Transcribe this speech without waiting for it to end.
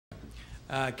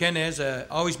Ken has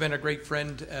always been a great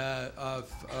friend of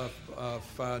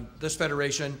this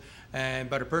federation,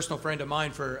 but a personal friend of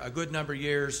mine for a good number of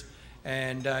years.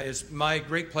 And it's my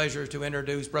great pleasure to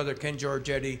introduce Brother Ken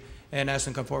Georgetti and ask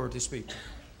him to come forward to speak.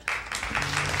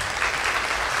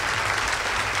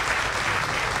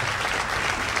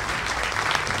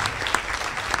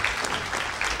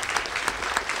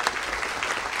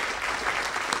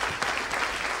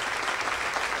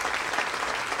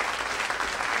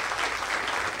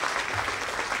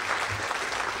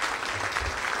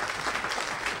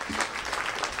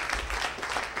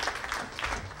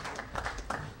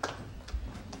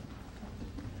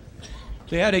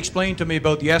 They had to explain to me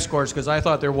about the escorts because I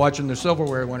thought they were watching the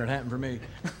silverware when it happened for me.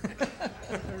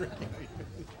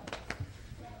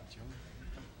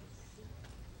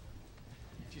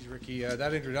 Geez, Ricky,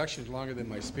 that introduction is longer than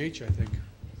my speech, I think.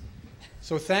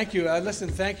 So thank you. Listen,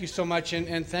 thank you so much,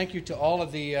 and thank you to all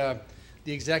of the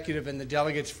executive and the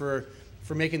delegates for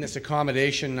making this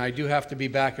accommodation. I do have to be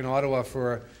back in Ottawa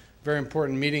for a very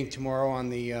important meeting tomorrow on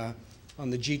the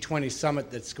G20 summit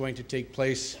that's going to take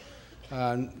place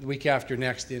the week after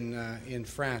next in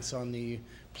France, on the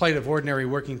plight of ordinary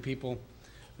working people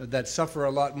that suffer a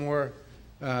lot more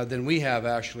than we have,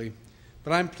 actually.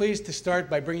 But I'm pleased to start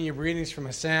by bringing you greetings from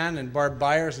Hassan and Barb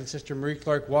Byers and Sister Marie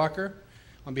Clark Walker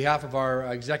on behalf of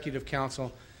our Executive Council,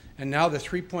 and now the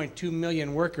 3.2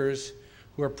 million workers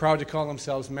who are proud to call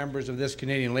themselves members of this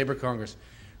Canadian Labour Congress.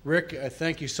 Rick,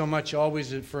 thank you so much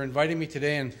always for inviting me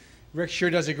today, and Rick sure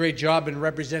does a great job in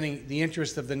representing the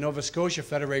interests of the Nova Scotia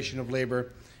Federation of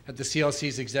Labour at the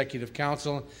CLC's Executive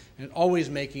Council, and always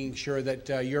making sure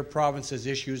that your province's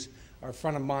issues are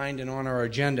front of mind and on our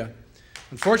agenda.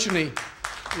 Unfortunately,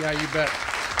 yeah, you bet.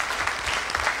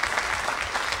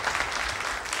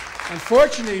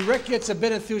 Unfortunately, Rick gets a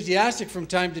bit enthusiastic from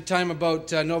time to time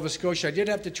about Nova Scotia. I did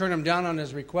have to turn him down on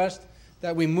his request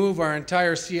that we move our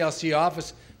entire CLC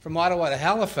office from Ottawa to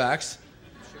Halifax.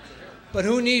 But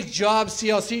who needs jobs,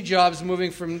 CLC jobs,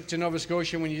 moving to Nova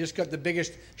Scotia when you just got the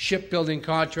biggest shipbuilding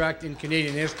contract in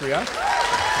Canadian history, huh?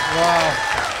 Wow.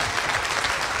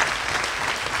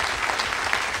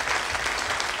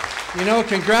 You know,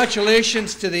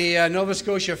 congratulations to the Nova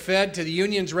Scotia Fed, to the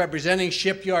unions representing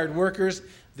shipyard workers,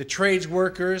 the trades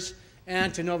workers,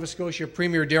 and to Nova Scotia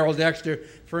Premier Darrell Dexter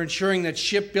for ensuring that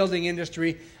shipbuilding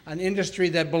industry, an industry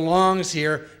that belongs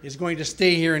here, is going to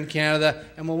stay here in Canada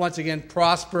and will once again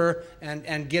prosper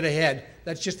and get ahead.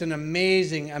 That's just an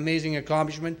amazing, amazing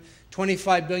accomplishment.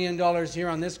 $25 billion here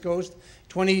on this coast,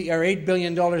 $8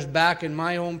 billion back in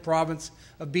my home province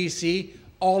of BC.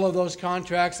 All of those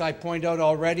contracts I point out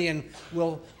already and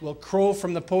will crow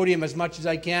from the podium as much as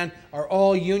I can are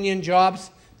all union jobs.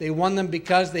 They won them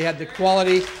because they had the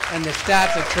quality and the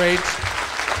stats of trades.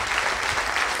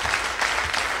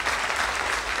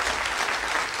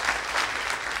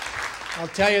 I'll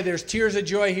tell you, there's tears of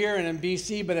joy here and in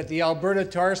BC, but at the Alberta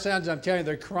tar sands, I'm telling you,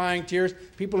 they're crying tears.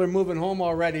 People are moving home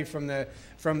already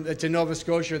to Nova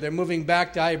Scotia. They're moving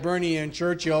back to Hibernia and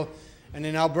Churchill, and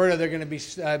in Alberta they're going to be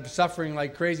suffering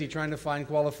like crazy trying to find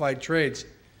qualified trades.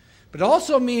 But it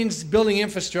also means building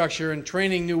infrastructure and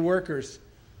training new workers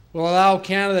will allow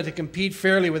Canada to compete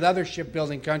fairly with other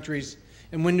shipbuilding countries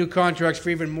and win new contracts for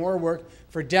even more work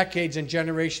for decades and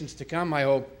generations to come, I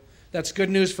hope. That's good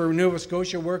news for Nova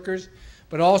Scotia workers,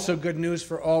 but also good news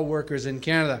for all workers in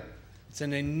Canada. It's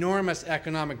an enormous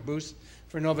economic boost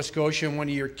for Nova Scotia and one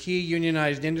of your key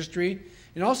unionized industry.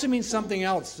 It also means something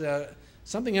else,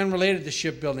 something unrelated to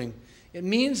shipbuilding. It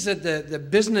means that the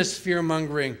business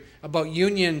fear-mongering about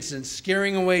unions and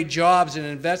scaring away jobs and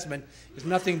investment is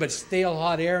nothing but stale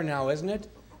hot air now, isn't it?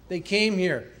 They came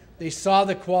here, they saw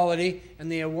the quality,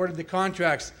 and they awarded the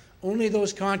contracts. Only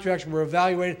those contracts were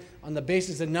evaluated on the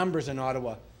basis of numbers in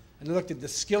Ottawa. And they looked at the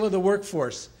skill of the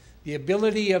workforce, the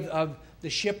ability of the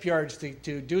shipyards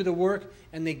to do the work,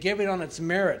 and they gave it on its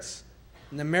merits.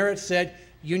 And the merits said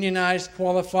unionized,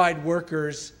 qualified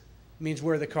workers means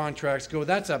where the contracts go.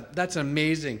 That's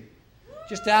amazing.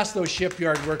 Just ask those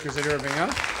shipyard workers at Irving,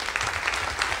 huh?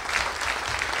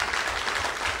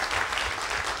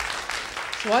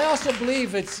 So I also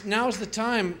believe now's the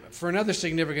time for another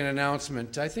significant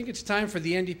announcement. I think it's time for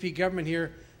the NDP government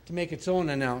here to make its own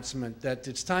announcement that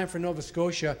it's time for Nova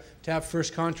Scotia to have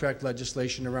first contract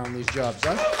legislation around these jobs,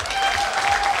 huh?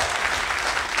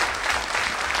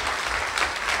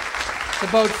 It's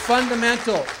about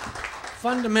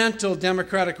fundamental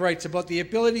democratic rights, about the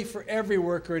ability for every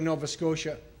worker in Nova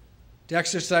Scotia to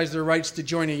exercise their rights to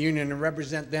join a union and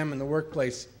represent them in the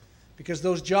workplace. Because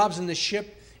those jobs in the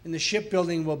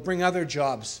shipbuilding will bring other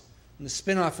jobs and the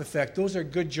spin-off effect. Those are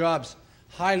good jobs,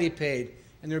 highly paid,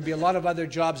 and there'd be a lot of other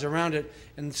jobs around it.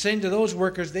 And saying to those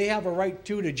workers, they have a right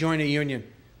too to join a union.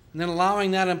 And then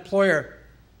allowing that employer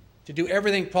to do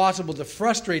everything possible to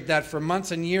frustrate that for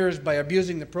months and years by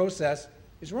abusing the process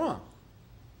is wrong.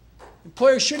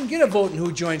 Employers shouldn't get a vote in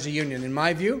who joins a union, in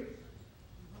my view.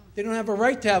 They don't have a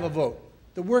right to have a vote.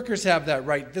 The workers have that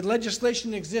right. The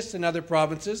legislation exists in other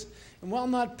provinces, and while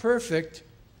not perfect,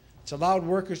 it's allowed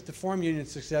workers to form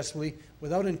unions successfully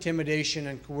without intimidation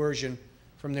and coercion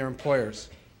from their employers.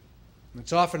 And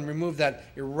it's often removed that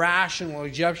irrational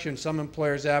objection some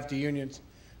employers have to unions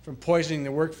from poisoning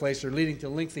the workplace or leading to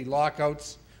lengthy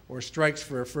lockouts or strikes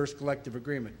for a first collective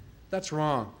agreement. That's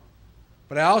wrong.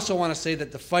 But I also want to say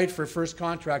that the fight for first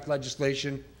contract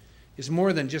legislation is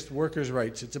more than just workers'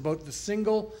 rights. It's about the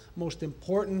single most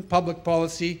important public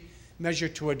policy measure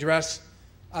to address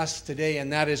us today,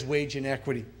 and that is wage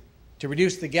inequity, to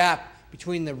reduce the gap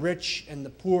between the rich and the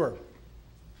poor.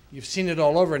 You've seen it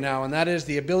all over now, and that is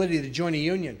the ability to join a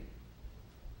union,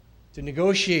 to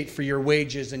negotiate for your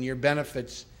wages and your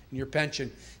benefits and your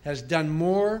pension, has done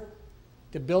more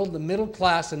to build the middle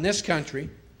class in this country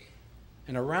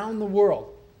and around the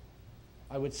world,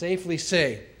 I would safely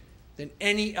say, than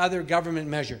any other government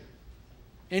measure.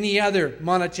 Any other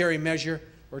monetary measure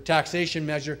or taxation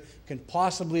measure can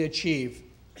possibly achieve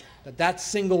that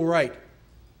single right,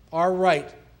 our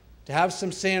right to have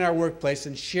some say in our workplace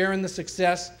and share in the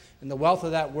success and the wealth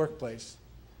of that workplace,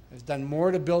 has done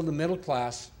more to build the middle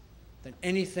class than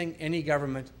anything any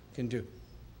government can do.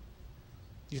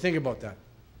 You think about that.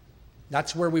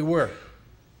 That's where we were.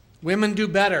 Women do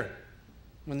better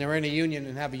when they're in a union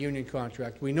and have a union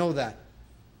contract. We know that.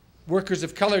 Workers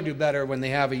of color do better when they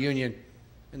have a union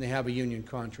and they have a union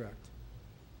contract.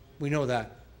 We know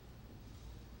that.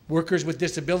 Workers with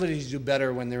disabilities do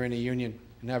better when they're in a union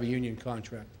and have a union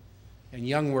contract. And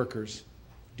young workers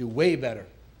do way better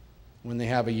when they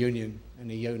have a union and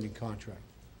a union contract.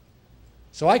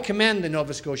 So I commend the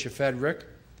Nova Scotia Fed, Rick,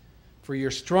 for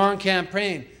your strong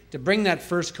campaign to bring that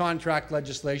first contract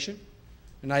legislation.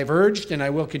 And I've urged, and I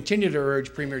will continue to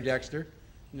urge, Premier Dexter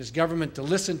and his government to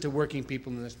listen to working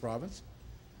people in this province.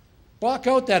 Block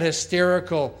out that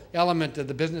hysterical element of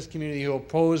the business community who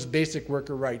oppose basic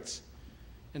worker rights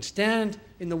and stand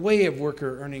in the way of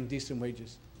worker earning decent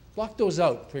wages. Block those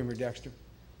out, Premier Dexter.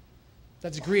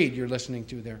 That's greed you're listening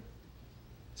to there.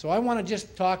 So I want to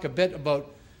just talk a bit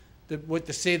about what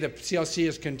to say the CLC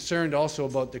is concerned also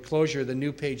about the closure of the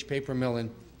New Page paper mill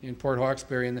in Port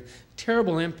Hawkesbury and the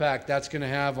terrible impact that's going to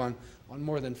have on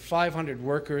more than 500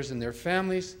 workers and their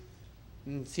families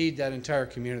and indeed that entire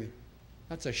community.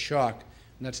 That's a shock,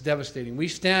 and that's devastating. We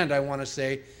stand, I want to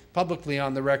say, publicly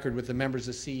on the record with the members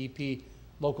of CEP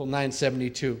Local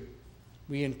 972.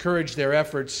 We encourage their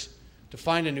efforts to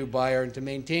find a new buyer and to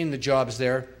maintain the jobs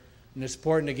there. And it's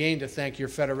important, again, to thank your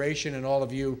federation and all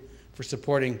of you for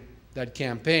supporting that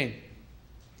campaign.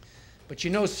 But you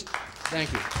know,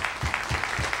 thank you.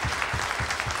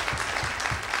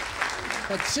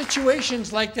 But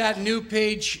situations like that New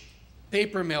Page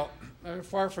paper mill are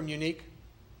far from unique.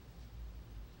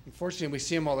 Unfortunately, we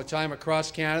see them all the time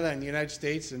across Canada and the United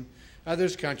States and other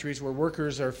countries where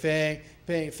workers are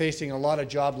facing a lot of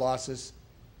job losses,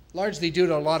 largely due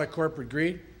to a lot of corporate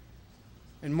greed,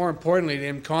 and more importantly, to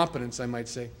incompetence, I might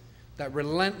say. That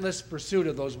relentless pursuit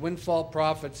of those windfall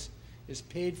profits is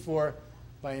paid for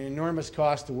by an enormous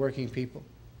cost to working people.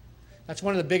 That's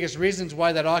one of the biggest reasons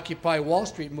why that Occupy Wall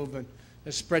Street movement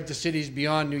has spread to cities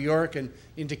beyond New York and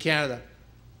into Canada.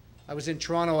 I was in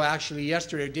Toronto actually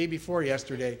yesterday, day before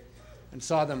yesterday, and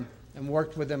saw them and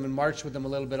worked with them and marched with them a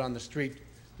little bit on the street.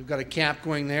 They've got a camp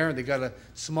going there. They've got a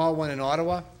small one in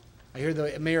Ottawa. I hear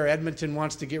the Mayor Edmonton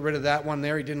wants to get rid of that one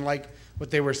there. He didn't like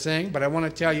what they were saying, but I want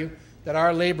to tell you that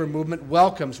our labor movement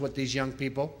welcomes what these young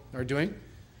people are doing.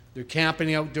 They're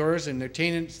camping outdoors and they're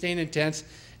staying in tents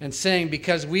and saying,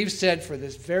 because we've said for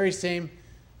this very same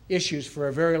issues for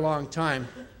a very long time,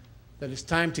 that it's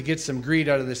time to get some greed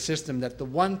out of the system, that the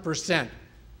 1%,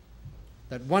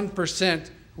 that 1%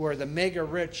 who are the mega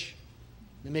rich,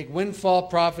 they make windfall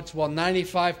profits while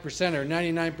 95% or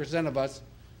 99% of us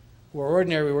who are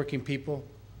ordinary working people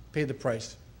pay the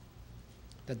price.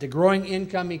 That the growing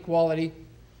income equality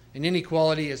and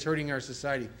inequality is hurting our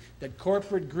society. That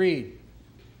corporate greed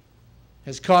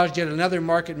has caused yet another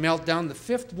market meltdown, the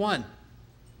fifth one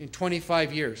in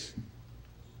 25 years.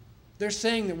 They're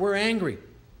saying that we're angry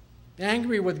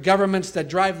with governments that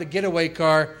drive the getaway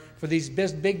car for these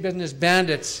big business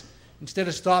bandits instead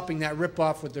of stopping that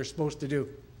rip-off what they're supposed to do.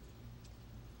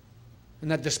 And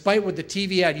that despite what the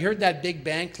TV ad, you heard that big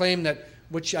bank claim that,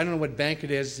 which I don't know what bank it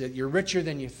is, that you're richer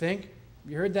than you think?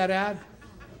 You heard that ad?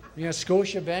 Yeah,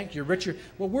 Scotia Bank, you're richer.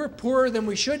 Well, we're poorer than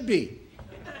we should be.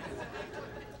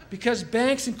 Because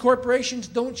banks and corporations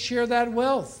don't share that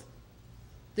wealth.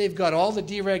 They've got all the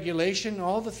deregulation,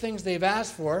 all the things they've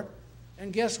asked for,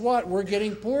 and guess what? We're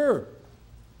getting poorer.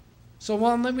 So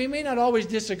while we may not always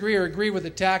disagree or agree with the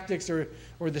tactics or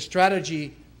the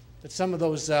strategy that some of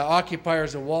those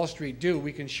occupiers of Wall Street do,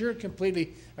 we can sure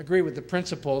completely agree with the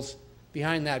principles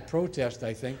behind that protest,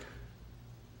 I think.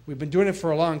 We've been doing it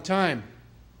for a long time.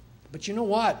 But you know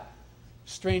what?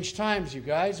 Strange times, you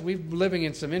guys. We've been living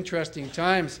in some interesting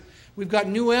times. We've got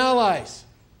new allies.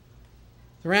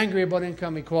 They're angry about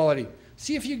income equality.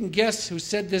 See if you can guess who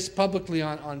said this publicly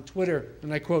on Twitter,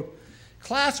 and I quote,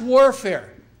 "Class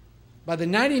warfare by the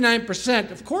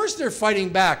 99%, of course they're fighting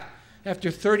back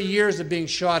after 30 years of being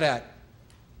shot at."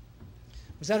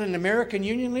 Was that an American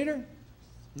Union leader?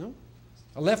 No.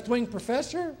 A left-wing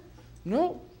professor?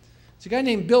 No. It's a guy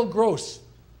named Bill Gross.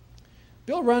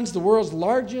 Bill runs the world's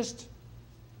largest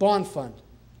bond fund.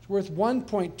 It's worth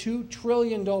 $1.2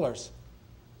 trillion.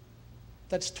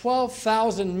 That's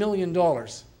 $12,000 million.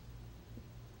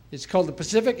 It's called the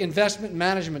Pacific Investment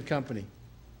Management Company.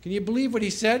 Can you believe what he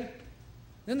said?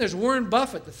 Then there's Warren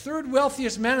Buffett, the third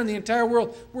wealthiest man in the entire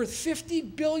world, worth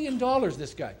 $50 billion,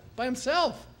 this guy, by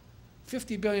himself.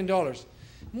 $50 billion. And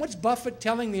what's Buffett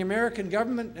telling the American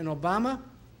government and Obama?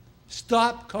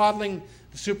 Stop coddling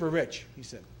the super rich, he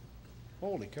said.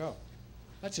 Holy cow.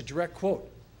 That's a direct quote.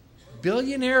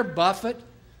 Billionaire Buffett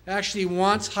actually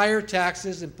wants higher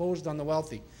taxes imposed on the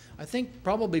wealthy. I think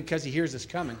probably because he hears this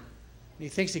coming. And he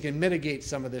thinks he can mitigate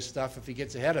some of this stuff if he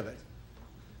gets ahead of it.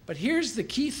 But here's the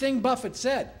key thing Buffett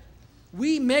said.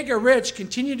 We mega rich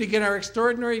continue to get our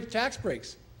extraordinary tax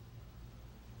breaks.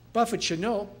 Buffett should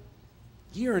know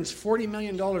he earns $40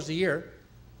 million a year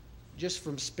just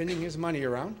from spinning his money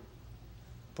around,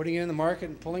 putting it in the market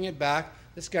and pulling it back.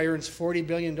 This guy earns $40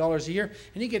 billion a year,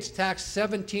 and he gets taxed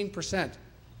 17%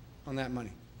 on that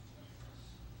money,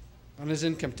 on his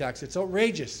income tax. It's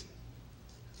outrageous.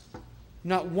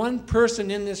 Not one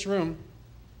person in this room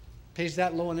pays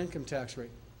that low an income tax rate.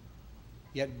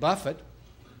 Yet Buffett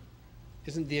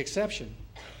isn't the exception.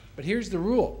 But here's the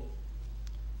rule.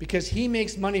 Because he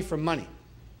makes money from money,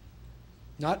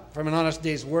 not from an honest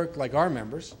day's work like our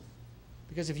members.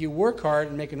 Because if you work hard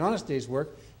and make an honest day's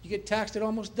work, you get taxed at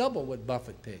almost double what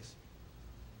Buffett pays.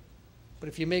 But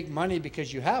if you make money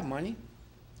because you have money,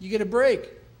 you get a break.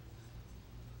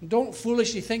 And don't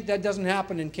foolishly think that doesn't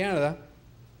happen in Canada.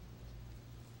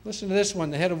 Listen to this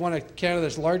one, the head of one of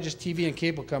Canada's largest TV and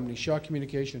cable companies, Shaw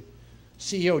Communication.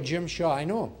 CEO Jim Shaw, I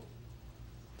know him,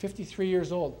 53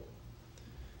 years old.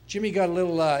 Jimmy got a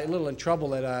little in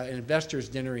trouble at an investors'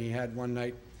 dinner he had one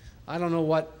night. I don't know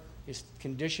what his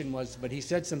condition was, but he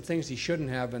said some things he shouldn't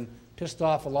have and pissed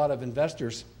off a lot of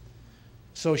investors.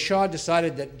 So Shaw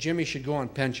decided that Jimmy should go on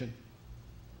pension.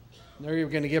 They were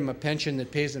going to give him a pension that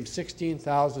pays him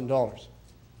 $16,000. Now,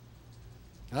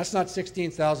 that's not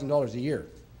 $16,000 a year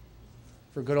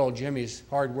for good old Jimmy's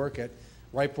hard work at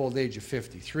ripe old age of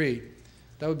 53.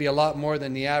 That would be a lot more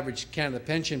than the average Canada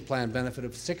pension plan benefit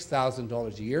of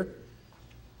 $6,000 a year.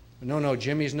 But no,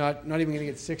 Jimmy's not even going to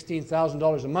get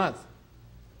 $16,000 a month.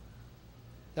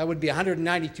 That would be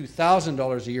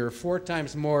 $192,000 a year, 4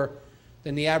 times more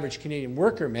than the average Canadian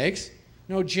worker makes.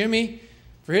 No, Jimmy,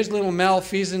 for his little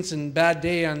malfeasance and bad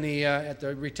day on the at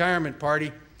the retirement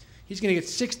party, he's going to get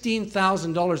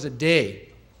 $16,000 a day,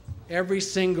 every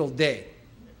single day.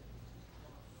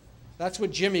 That's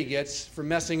what Jimmy gets for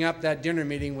messing up that dinner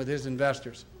meeting with his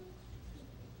investors.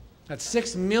 That's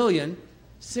 $6 million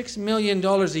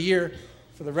a year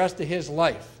for the rest of his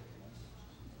life.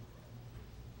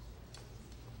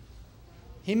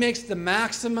 He makes the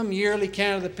maximum yearly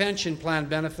Canada pension plan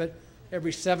benefit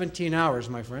every 17 hours,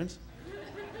 my friends.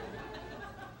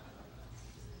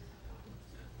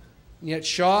 And yet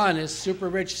Shaw and his super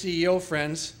rich CEO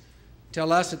friends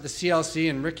tell us at the CLC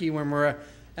and Ricky when we're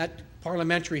at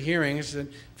parliamentary hearings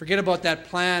and forget about that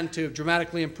plan to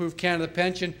dramatically improve Canada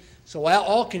pension so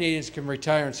all Canadians can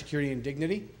retire in security and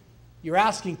dignity. You're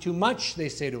asking too much, they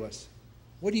say to us.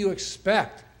 What do you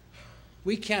expect?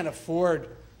 We can't afford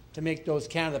to make those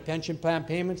Canada pension plan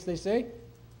payments, they say.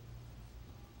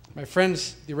 My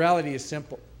friends, the reality is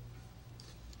simple.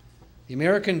 The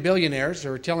American billionaires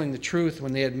are telling the truth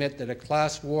when they admit that a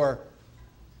class war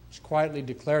was quietly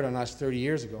declared on us 30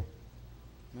 years ago.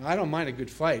 Now, I don't mind a good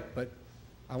fight, but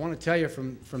I want to tell you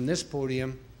from this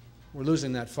podium, we're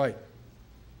losing that fight.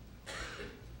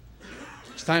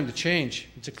 It's time to change.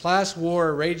 It's a class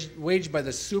war waged by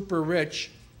the super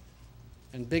rich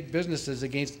and big businesses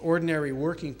against ordinary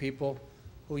working people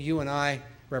who you and I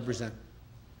represent.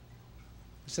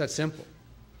 It's that simple.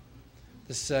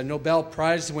 This Nobel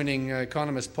Prize-winning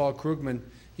economist Paul Krugman,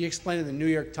 He explained in the New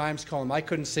York Times column, I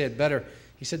couldn't say it better.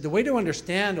 He said, the way to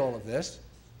understand all of this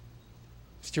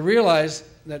is to realize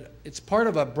that it's part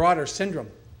of a broader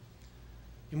syndrome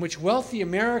in which wealthy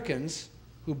Americans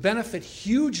who benefit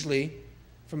hugely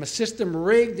from a system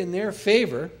rigged in their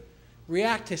favor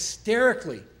react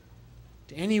hysterically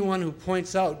to anyone who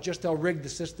points out just how rigged the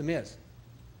system is.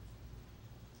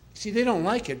 See, they don't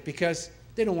like it because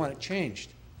they don't want it changed.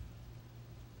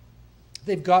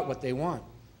 They've got what they want.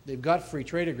 They've got free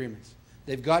trade agreements.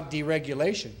 They've got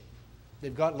deregulation.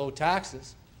 They've got low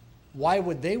taxes. Why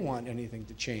would they want anything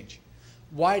to change?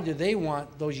 Why do they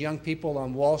want those young people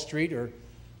on Wall Street or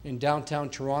in downtown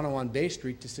Toronto on Bay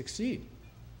Street to succeed?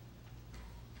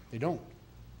 They don't.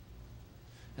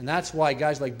 And that's why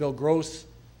guys like Bill Gross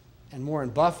and Warren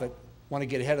Buffett want to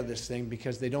get ahead of this thing,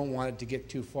 because they don't want it to get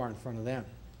too far in front of them.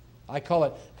 I call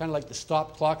it kind of like the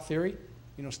stop clock theory.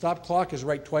 You know, stop clock is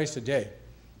right twice a day.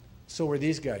 So were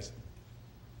these guys.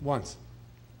 Once.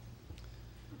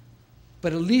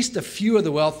 But at least a few of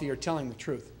the wealthy are telling the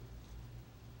truth.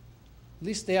 At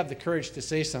least they have the courage to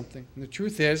say something. And the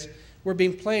truth is, we're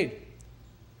being played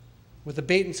with a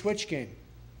bait and switch game.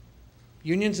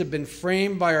 Unions have been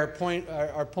framed by our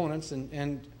opponents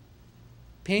and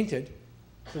painted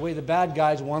the way the bad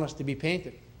guys want us to be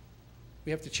painted.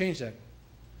 We have to change that.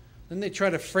 Then they try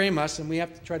to frame us, and we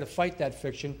have to try to fight that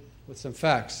fiction with some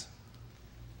facts.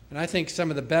 And I think some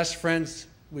of the best friends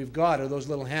we've got are those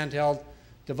little handheld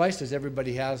devices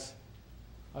everybody has,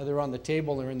 either on the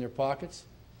table or in their pockets.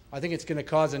 I think it's going to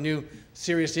cause a new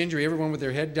serious injury. Everyone with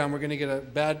their head down, we're going to get a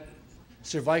bad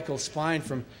cervical spine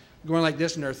from going like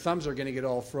this, and our thumbs are going to get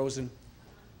all frozen.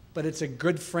 But it's a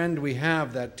good friend we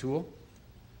have, that tool,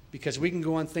 because we can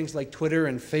go on things like Twitter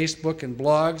and Facebook and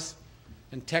blogs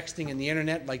and texting and the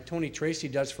internet like Tony Tracy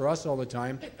does for us all the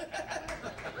time.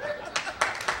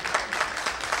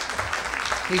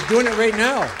 He's doing it right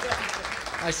now.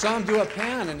 I saw him do a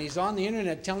pan, and he's on the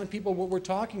internet telling people what we're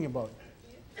talking about.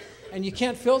 And you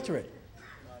can't filter it.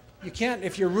 You can't,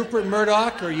 if you're Rupert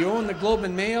Murdoch, or you own the Globe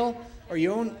and Mail, or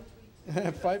you own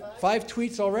five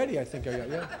tweets already, I think I got,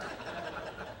 yeah.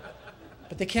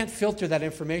 But they can't filter that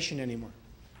information anymore.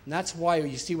 And that's why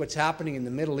you see what's happening in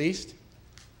the Middle East.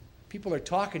 People are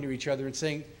talking to each other and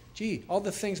saying, gee, all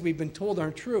the things we've been told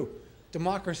aren't true.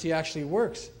 Democracy actually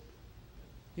works.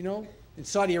 You know, in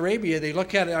Saudi Arabia, they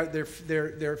look at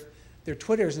their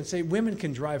Twitters and say, women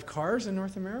can drive cars in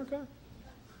North America?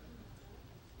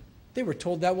 They were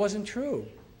told that wasn't true.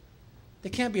 They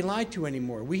can't be lied to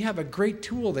anymore. We have a great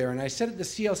tool there. And I said at the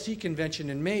CLC convention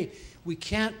in May, we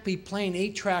can't be playing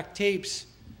 8-track tapes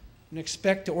and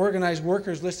expect to organize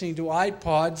workers listening to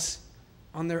iPods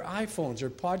on their iPhones or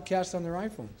podcasts on their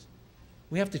iPhones.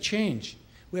 We have to change.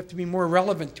 We have to be more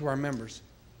relevant to our members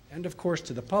and, of course,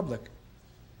 to the public.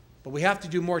 But we have to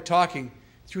do more talking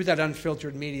through that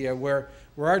unfiltered media where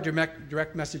our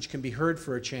direct message can be heard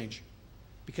for a change.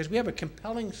 Because we have a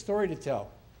compelling story to tell,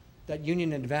 that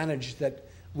union advantage that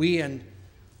we, and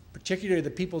particularly the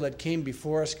people that came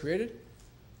before us, created.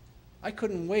 I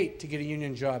couldn't wait to get a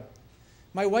union job.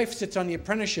 My wife sits on the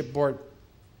apprenticeship board.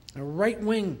 A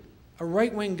right-wing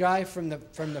guy from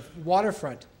the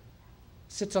waterfront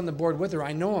sits on the board with her.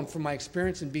 I know him from my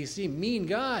experience in BC. Mean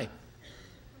guy.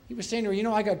 He was saying to her, you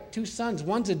know, I got 2 sons.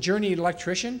 One's a journeyed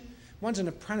electrician. One's an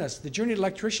apprentice. The journeyed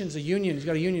electrician's a union. He's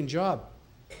got a union job.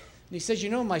 And he says, you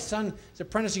know, my son is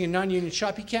apprenticing in a non-union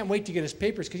shop. He can't wait to get his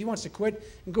papers because he wants to quit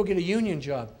and go get a union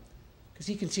job because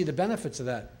he can see the benefits of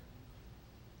that.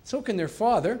 So can their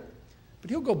father, but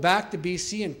he'll go back to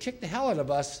BC and kick the hell out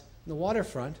of us in the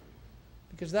waterfront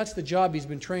because that's the job he's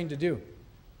been trained to do.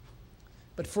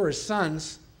 But for his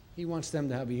sons, he wants them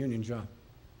to have a union job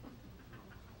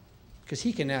because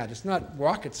he can add. It's not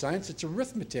rocket science, it's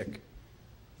arithmetic.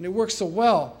 And it works so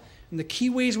well. And the key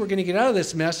ways we're going to get out of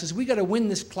this mess is we got to win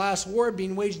this class war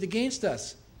being waged against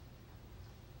us.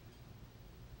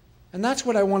 And that's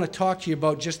what I want to talk to you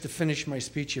about just to finish my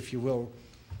speech, if you will.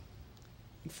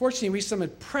 Unfortunately, we have some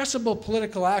impressible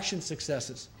political action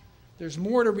successes. There's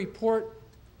more to report,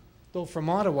 though, from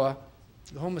Ottawa,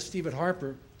 the home of Stephen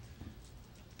Harper.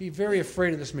 Be very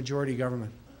afraid of this majority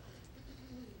government.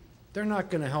 They're not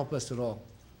going to help us at all.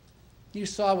 You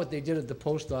saw what they did at the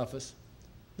post office.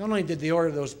 Not only did they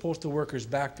order those postal workers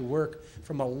back to work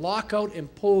from a lockout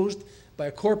imposed by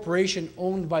a corporation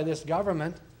owned by this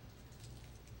government,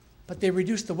 but they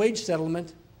reduced the wage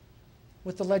settlement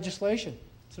with the legislation.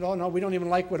 Said, oh no, we don't even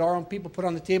like what our own people put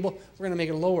on the table. We're going to make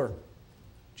it lower,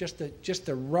 just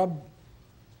to rub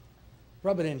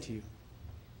it into you.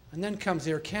 And then comes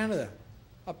Air Canada,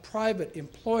 a private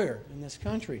employer in this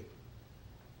country,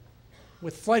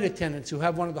 with flight attendants who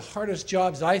have one of the hardest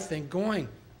jobs, I think, going.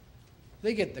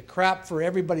 They get the crap for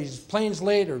everybody's plane's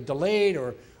late or delayed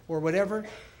or whatever.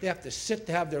 They have to sit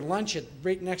to have their lunch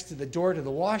right next to the door to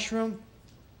the washroom.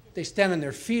 They stand on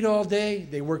their feet all day.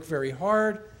 They work very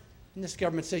hard. And this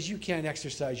government says, you can't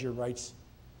exercise your rights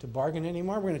to bargain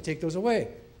anymore. We're going to take those away.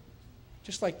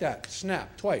 Just like that.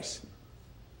 Snap. Twice.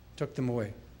 Took them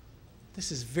away.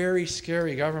 This is very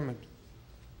scary government.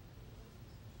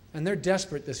 And they're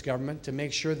desperate, this government, to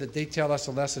make sure that they tell us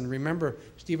a lesson. Remember,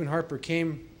 Stephen Harper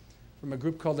came from a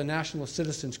group called the National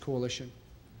Citizens Coalition.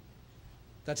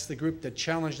 That's the group that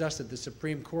challenged us at the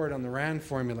Supreme Court on the RAND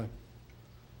formula.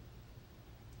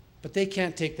 But they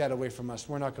can't take that away from us.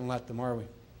 We're not going to let them, are we?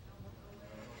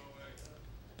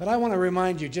 But I want to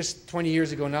remind you, just 20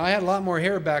 years ago now, I had a lot more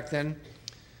hair back then,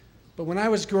 but when I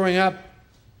was growing up,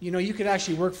 you know, you could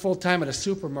actually work full-time at a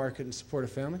supermarket and support a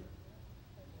family.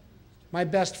 My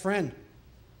best friend,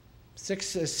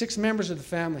 six members of the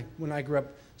family when I grew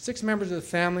up, 6 members of the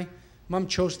family. Mom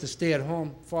chose to stay at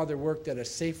home. Father worked at a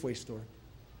Safeway store.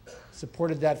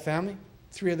 Supported that family.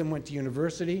 3 of them went to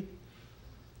university.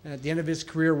 And at the end of his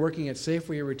career working at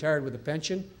Safeway, he retired with a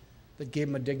pension that gave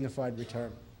him a dignified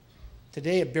retirement.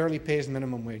 Today, it barely pays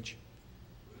minimum wage.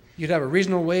 You'd have a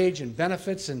reasonable wage and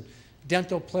benefits and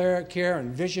dental care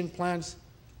and vision plans.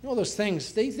 You know, those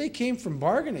things, they came from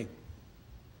bargaining.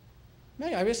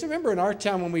 Man, I just remember in our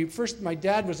town when my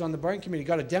dad was on the bargaining committee,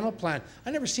 got a dental plan.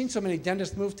 I never seen so many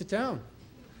dentists move to town.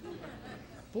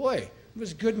 Boy, it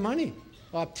was good money.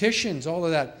 Opticians, all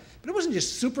of that. But it wasn't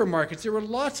just supermarkets. There were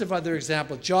lots of other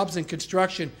examples. Jobs in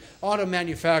construction, auto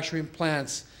manufacturing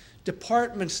plants,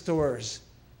 department stores,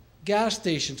 gas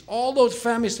stations. All those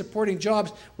family supporting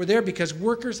jobs were there because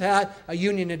workers had a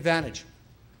union advantage,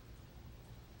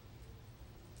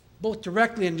 both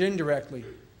directly and indirectly.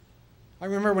 I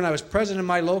remember when I was president of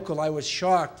my local, I was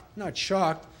shocked, not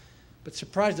shocked, but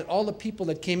surprised at all the people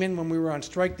that came in when we were on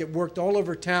strike that worked all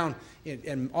over town,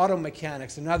 and auto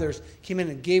mechanics and others came in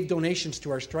and gave donations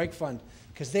to our strike fund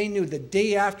because they knew the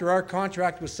day after our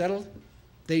contract was settled,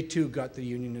 they too got the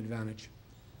union advantage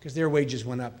because their wages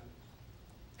went up.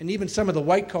 And even some of the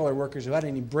white-collar workers who had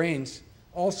any brains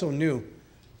also knew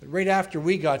that right after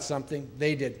we got something,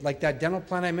 they did. Like that dental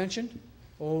plan I mentioned,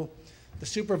 oh, the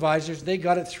supervisors, they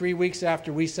got it 3 weeks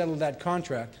after we settled that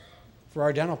contract for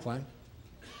our dental plan.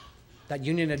 That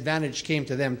union advantage came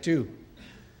to them too.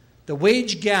 The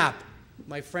wage gap,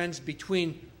 my friends,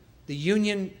 between the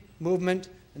union movement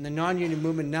and the non-union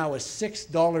movement now is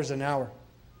 $6 an hour.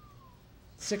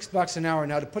 $6 an hour.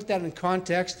 Now, to put that in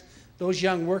context, those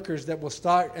young workers that will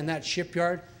start in that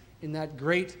shipyard, in that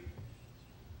great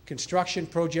construction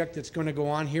project that's going to go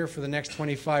on here for the next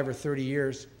 25 or 30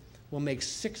 years, will make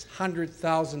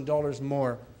 $600,000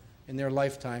 more in their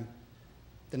lifetime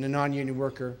than a non-union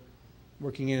worker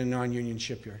working in a non-union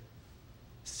shipyard.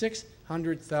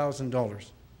 $600,000.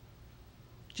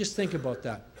 Just think about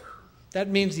that. That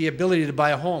means the ability to buy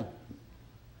a home,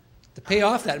 to pay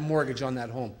off that mortgage on that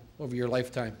home over your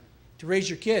lifetime, to raise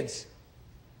your kids,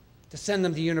 to send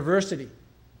them to university,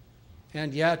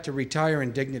 and yeah, to retire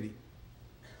in dignity.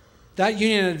 That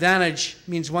union advantage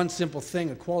means one simple thing,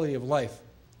 a quality of life.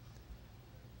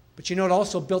 But you know, it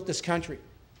also built this country.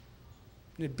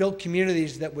 And it built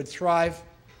communities that would thrive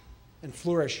and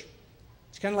flourish.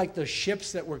 It's kind of like the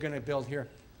ships that we're going to build here.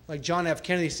 Like John F.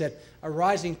 Kennedy said, a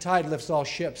rising tide lifts all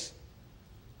ships.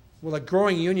 Well, a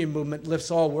growing union movement lifts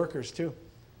all workers too.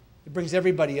 It brings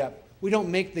everybody up. We don't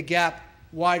make the gap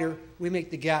wider, we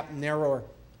make the gap narrower.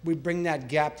 We bring that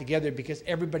gap together because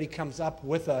everybody comes up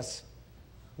with us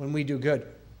when we do good.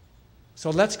 So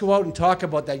let's go out and talk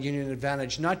about that union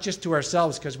advantage, not just to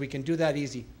ourselves, because we can do that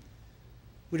easy.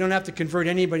 We don't have to convert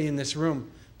anybody in this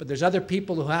room, but there's other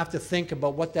people who have to think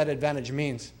about what that advantage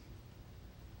means.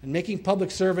 And making public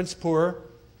servants poorer,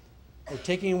 or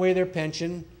taking away their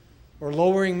pension, or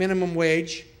lowering minimum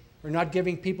wage, or not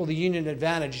giving people the union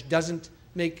advantage doesn't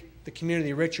make the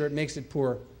community richer, it makes it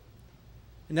poorer.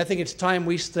 And I think it's time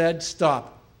we said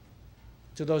stop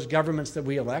to those governments that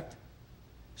we elect.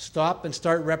 Stop and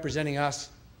start representing us,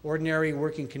 ordinary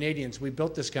working Canadians. We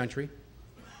built this country.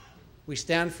 We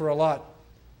stand for a lot,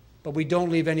 but we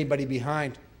don't leave anybody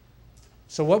behind.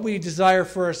 So what we desire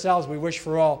for ourselves, we wish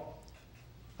for all.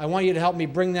 I want you to help me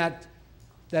bring that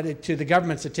to the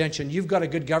government's attention. You've got a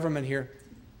good government here,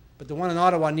 but the one in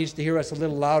Ottawa needs to hear us a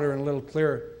little louder and a little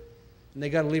clearer. And they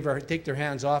got to take their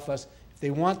hands off us. If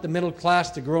they want the middle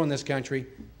class to grow in this country,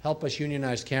 help us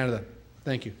unionize Canada.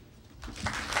 Thank you.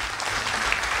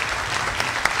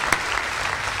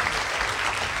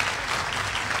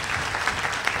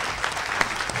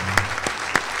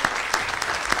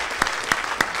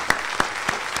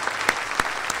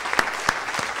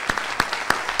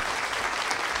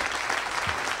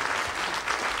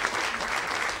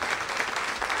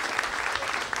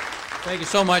 Thank you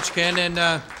so much, Ken.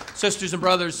 And sisters and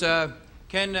brothers,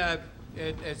 Ken,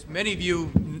 as many of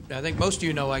you, I think most of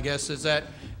you know, I guess, is that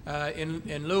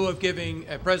in lieu of giving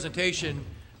a presentation,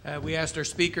 we asked our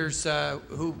speakers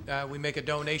who we make a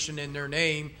donation in their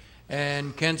name,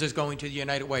 and Ken's is going to the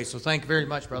United Way. So thank you very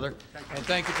much, brother. And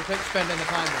thank you for spending the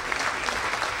time with us.